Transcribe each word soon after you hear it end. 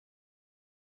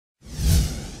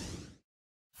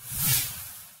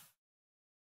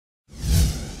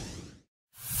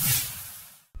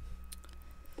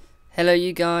Hello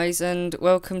you guys, and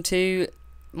welcome to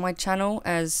my channel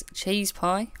as Cheese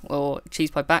Pie, or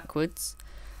Cheese Pie Backwards.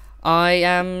 I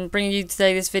am bringing you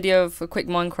today this video of a quick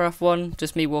Minecraft one,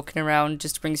 just me walking around,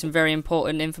 just to bring some very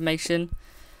important information.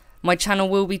 My channel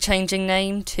will be changing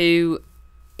name to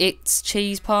It's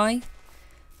Cheese Pie,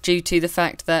 due to the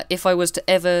fact that if I was to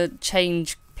ever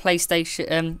change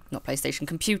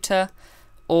computer,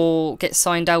 or get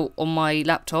signed out on my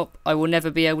laptop, I will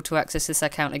never be able to access this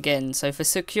account again. So for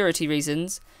security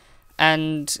reasons,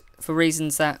 and for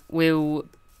reasons that which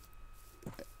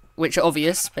are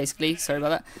obvious, basically, sorry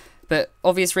about that, but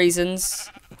obvious reasons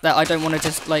that I don't want to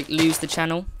just lose the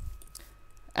channel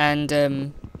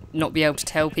and not be able to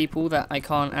tell people that I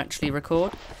can't actually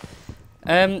record.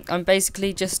 I'm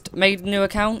basically just made a new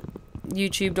account,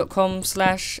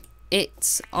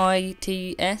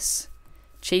 youtube.com/its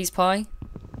cheese pie.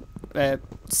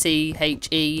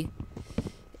 CHEESEPIE.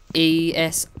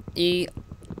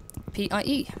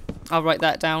 I'll write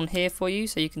that down here for you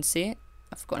so you can see it.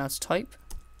 I've forgotten how to type.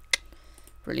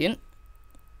 Brilliant.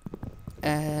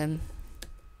 Here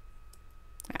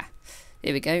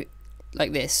we go.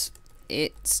 Like this.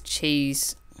 It's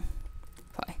Cheese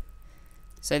Pie.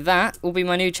 So that will be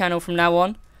my new channel from now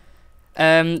on.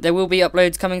 There will be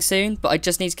uploads coming soon, but I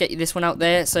just need to get you this one out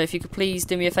there. So if you could please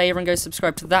do me a favour and go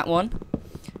subscribe to that one.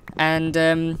 And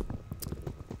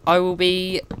I will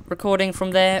be recording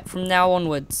from there from now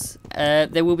onwards.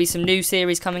 There will be some new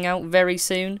series coming out very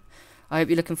soon. I hope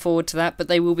you're looking forward to that, but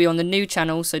they will be on the new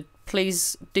channel, so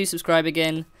please do subscribe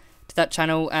again to that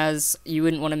channel, as you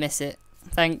wouldn't want to miss it.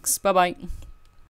 Thanks, bye bye.